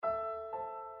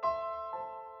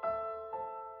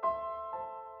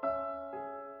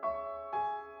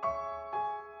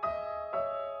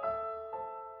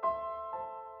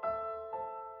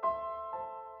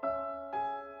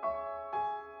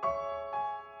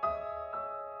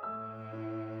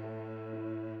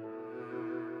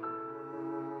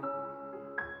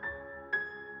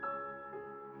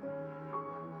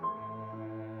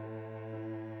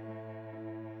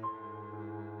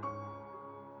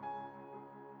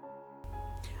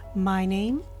My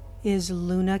name is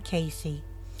Luna Casey,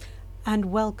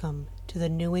 and welcome to the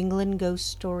New England Ghost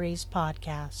Stories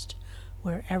podcast,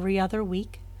 where every other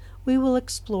week we will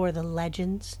explore the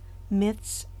legends,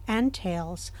 myths, and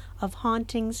tales of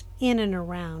hauntings in and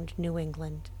around New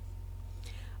England.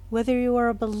 Whether you are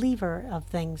a believer of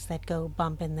things that go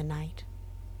bump in the night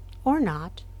or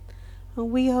not,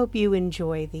 we hope you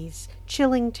enjoy these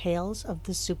chilling tales of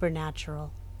the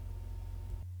supernatural.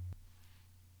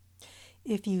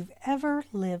 If you've ever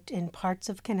lived in parts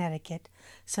of Connecticut,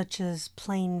 such as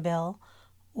Plainville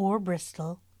or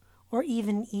Bristol, or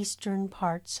even eastern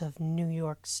parts of New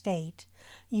York State,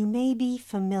 you may be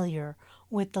familiar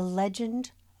with the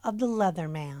legend of the Leather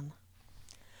Man.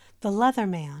 The Leather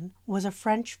Man was a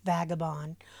French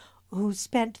vagabond who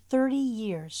spent 30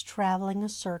 years traveling a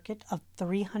circuit of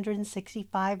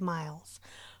 365 miles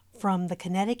from the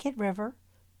Connecticut River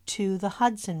to the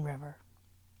Hudson River.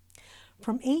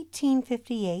 From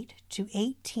 1858 to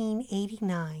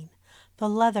 1889, the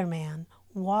Leather Man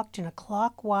walked in a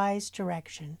clockwise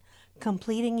direction,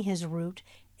 completing his route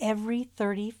every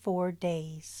 34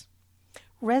 days.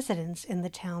 Residents in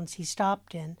the towns he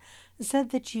stopped in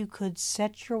said that you could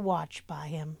set your watch by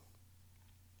him.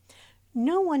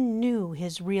 No one knew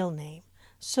his real name,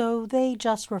 so they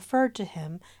just referred to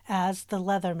him as the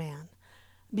Leather Man,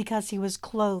 because he was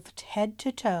clothed head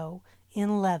to toe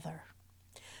in leather.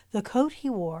 The coat he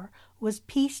wore was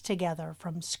pieced together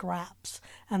from scraps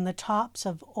and the tops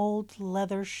of old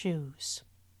leather shoes.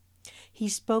 He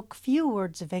spoke few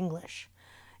words of English.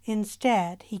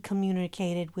 Instead, he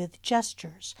communicated with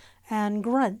gestures and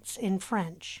grunts in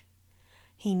French.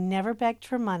 He never begged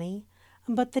for money,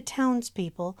 but the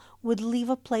townspeople would leave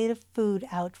a plate of food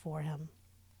out for him.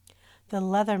 The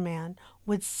Leather Man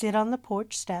would sit on the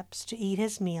porch steps to eat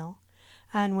his meal,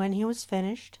 and when he was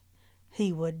finished,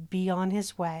 he would be on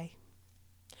his way.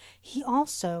 He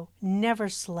also never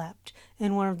slept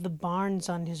in one of the barns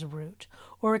on his route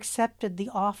or accepted the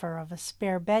offer of a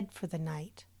spare bed for the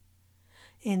night.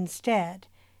 Instead,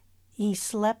 he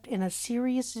slept in a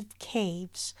series of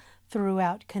caves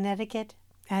throughout Connecticut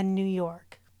and New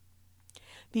York.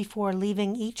 Before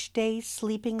leaving each day's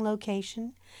sleeping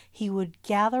location, he would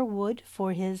gather wood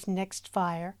for his next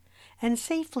fire and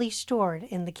safely store it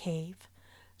in the cave,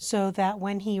 so that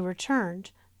when he returned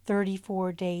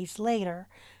 34 days later,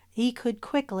 he could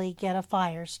quickly get a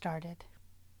fire started.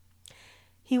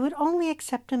 He would only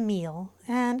accept a meal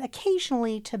and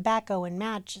occasionally tobacco and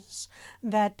matches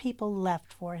that people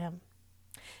left for him.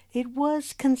 It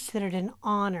was considered an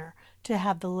honor to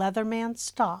have the Leather Man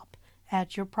stop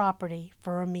at your property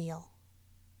for a meal.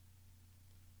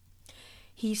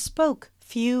 He spoke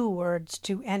few words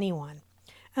to anyone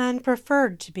and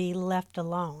preferred to be left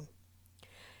alone.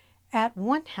 At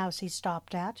one house he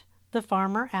stopped at, the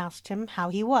farmer asked him how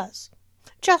he was,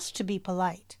 just to be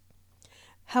polite.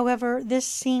 However, this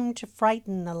seemed to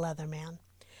frighten the Leather Man.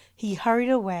 He hurried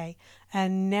away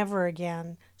and never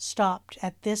again stopped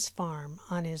at this farm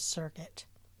on his circuit.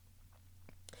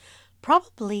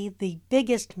 Probably the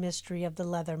biggest mystery of the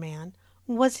Leather Man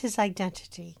was his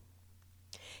identity.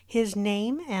 His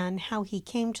name and how he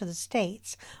came to the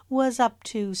States was up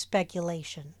to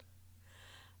speculation.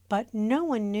 But no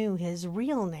one knew his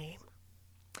real name.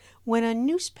 When a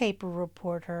newspaper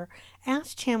reporter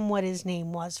asked him what his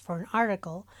name was for an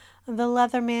article, the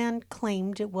Leather Man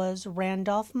claimed it was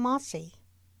Randolph Mossy.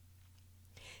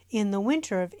 In the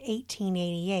winter of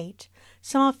 1888,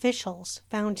 some officials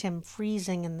found him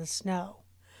freezing in the snow.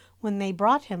 When they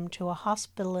brought him to a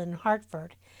hospital in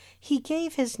Hartford, he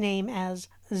gave his name as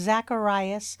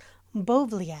Zacharias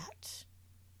Beauvilliers.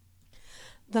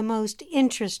 The most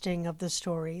interesting of the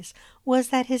stories was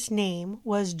that his name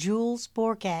was Jules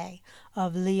Bourget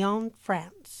of Lyon,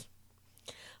 France.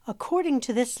 According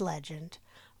to this legend,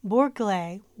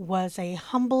 Bourget was a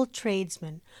humble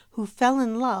tradesman who fell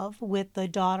in love with the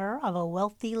daughter of a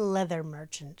wealthy leather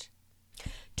merchant.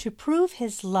 To prove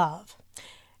his love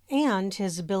and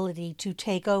his ability to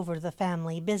take over the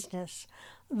family business,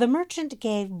 the merchant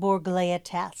gave Bourget a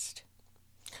test.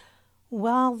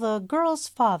 While the girl's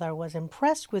father was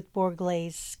impressed with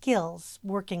Bourget's skills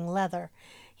working leather,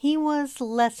 he was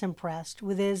less impressed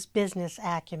with his business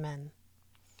acumen.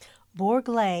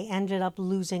 Bourget ended up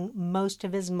losing most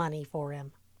of his money for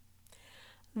him.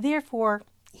 Therefore,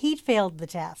 he'd failed the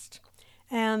test,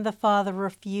 and the father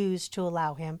refused to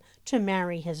allow him to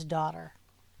marry his daughter.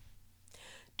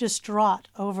 Distraught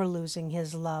over losing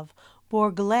his love,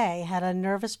 Bourget had a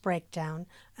nervous breakdown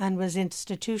and was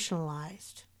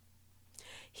institutionalized.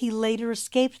 He later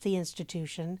escaped the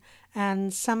institution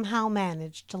and somehow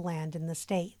managed to land in the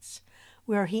States,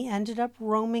 where he ended up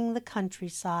roaming the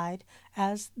countryside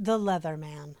as the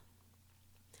Leatherman.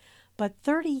 But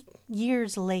 30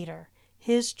 years later,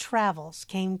 his travels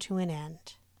came to an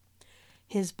end.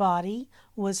 His body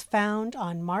was found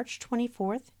on March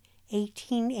 24th,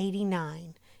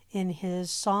 1889, in his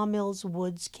Sawmills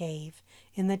Woods cave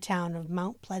in the town of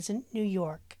Mount Pleasant, New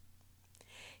York.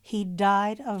 He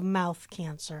died of mouth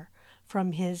cancer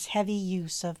from his heavy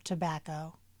use of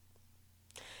tobacco.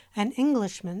 An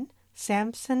Englishman,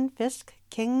 Sampson Fisk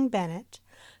King Bennet,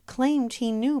 claimed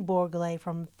he knew Bourgelat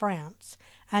from France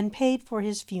and paid for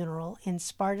his funeral in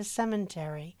Sparta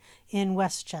Cemetery in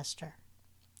Westchester.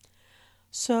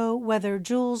 So whether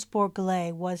Jules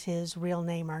Bourgelat was his real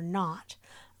name or not,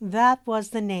 that was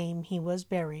the name he was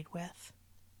buried with.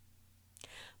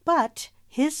 But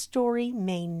his story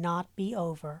may not be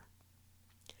over.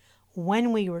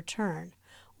 When we return,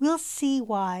 we'll see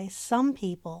why some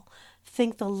people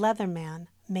think the Leatherman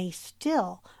may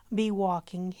still be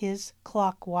walking his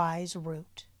clockwise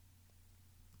route.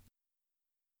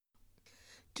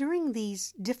 During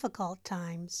these difficult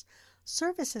times,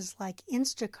 services like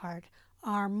Instacart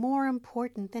are more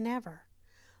important than ever.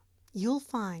 You'll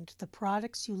find the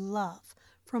products you love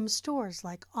from stores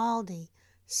like Aldi,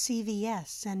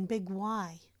 CVS, and Big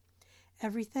Y.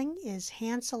 Everything is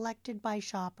hand-selected by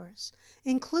shoppers,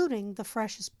 including the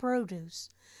freshest produce,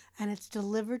 and it's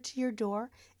delivered to your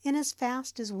door in as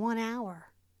fast as 1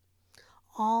 hour,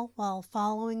 all while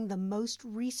following the most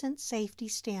recent safety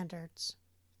standards.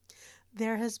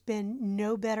 There has been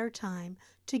no better time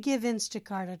to give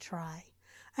Instacart a try,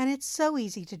 and it's so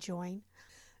easy to join.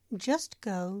 Just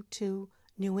go to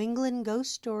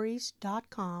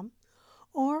newenglandghoststories.com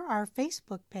or our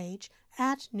Facebook page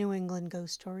at New England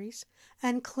Ghost Stories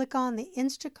and click on the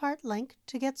Instacart link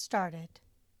to get started.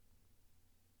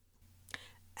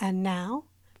 And now,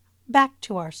 back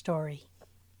to our story.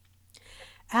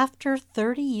 After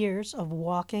 30 years of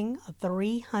walking a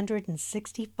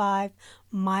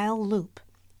 365-mile loop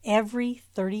every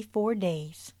 34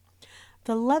 days,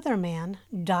 the Leatherman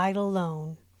died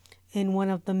alone in one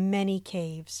of the many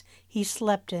caves he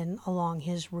slept in along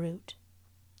his route.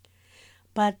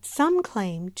 But some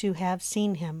claim to have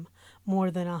seen him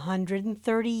more than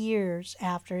 130 years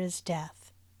after his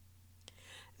death.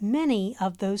 Many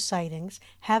of those sightings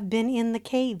have been in the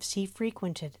caves he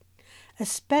frequented,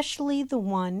 especially the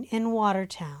one in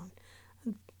Watertown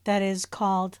that is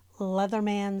called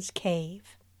Leatherman's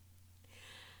Cave.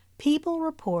 People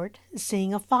report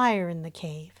seeing a fire in the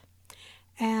cave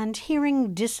and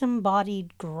hearing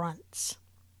disembodied grunts.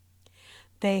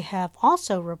 They have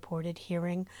also reported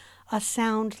hearing a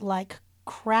sound like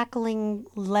crackling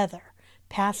leather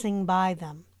passing by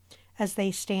them as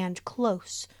they stand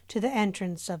close to the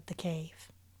entrance of the cave.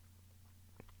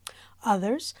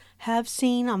 Others have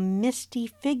seen a misty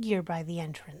figure by the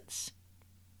entrance.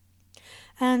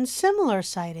 And similar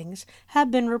sightings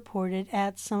have been reported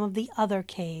at some of the other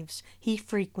caves he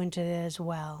frequented as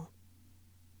well.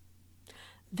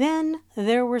 Then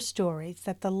there were stories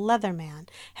that the Leatherman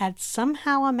had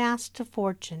somehow amassed a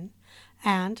fortune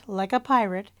and, like a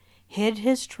pirate, hid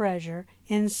his treasure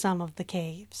in some of the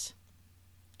caves.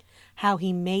 How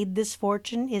he made this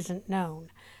fortune isn't known,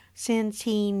 since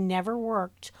he never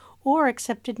worked or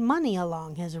accepted money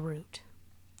along his route.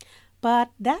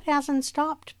 But that hasn't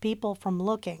stopped people from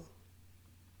looking.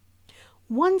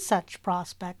 One such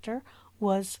prospector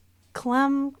was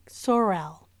Clem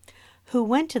Sorel, who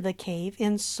went to the cave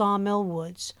in Sawmill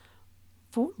Woods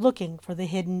looking for the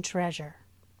hidden treasure.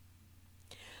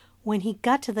 When he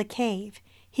got to the cave,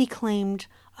 he claimed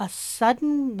a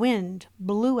sudden wind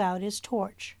blew out his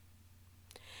torch.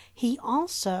 He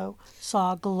also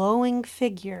saw a glowing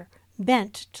figure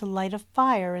bent to light a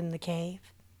fire in the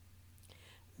cave.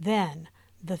 Then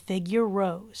the figure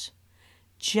rose,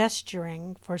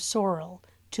 gesturing for Sorel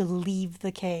to leave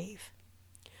the cave,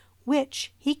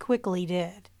 which he quickly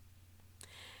did.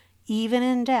 Even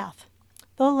in death,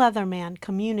 the Leatherman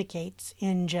communicates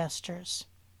in gestures.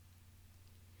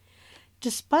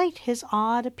 Despite his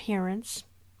odd appearance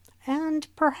and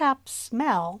perhaps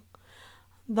smell,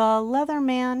 the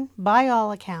Leatherman, by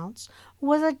all accounts,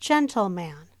 was a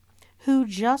gentleman who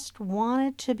just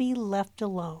wanted to be left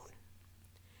alone.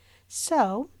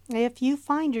 So, if you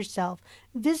find yourself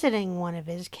visiting one of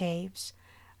his caves,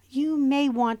 you may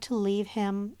want to leave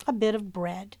him a bit of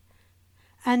bread,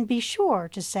 and be sure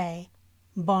to say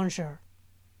bonjour.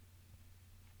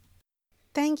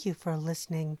 Thank you for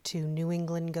listening to New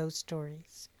England Ghost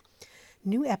Stories.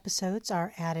 New episodes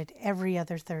are added every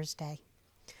other Thursday.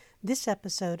 This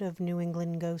episode of New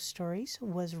England Ghost Stories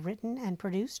was written and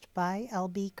produced by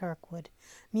L.B. Kirkwood.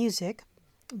 Music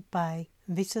by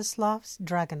Vyacheslav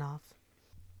Dragunov.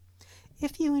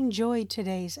 If you enjoyed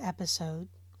today's episode,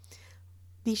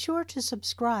 be sure to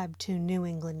subscribe to New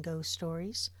England Ghost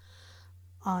Stories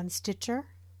on Stitcher,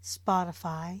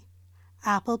 Spotify,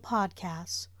 Apple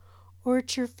Podcasts, or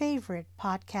at your favorite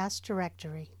podcast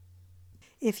directory.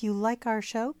 If you like our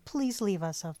show, please leave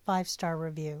us a 5-star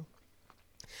review.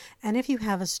 And if you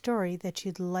have a story that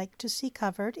you'd like to see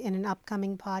covered in an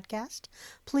upcoming podcast,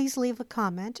 please leave a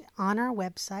comment on our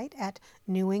website at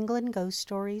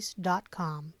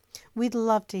newenglandghoststories.com. We'd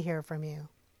love to hear from you.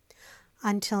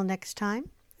 Until next time,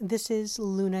 this is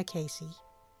Luna Casey.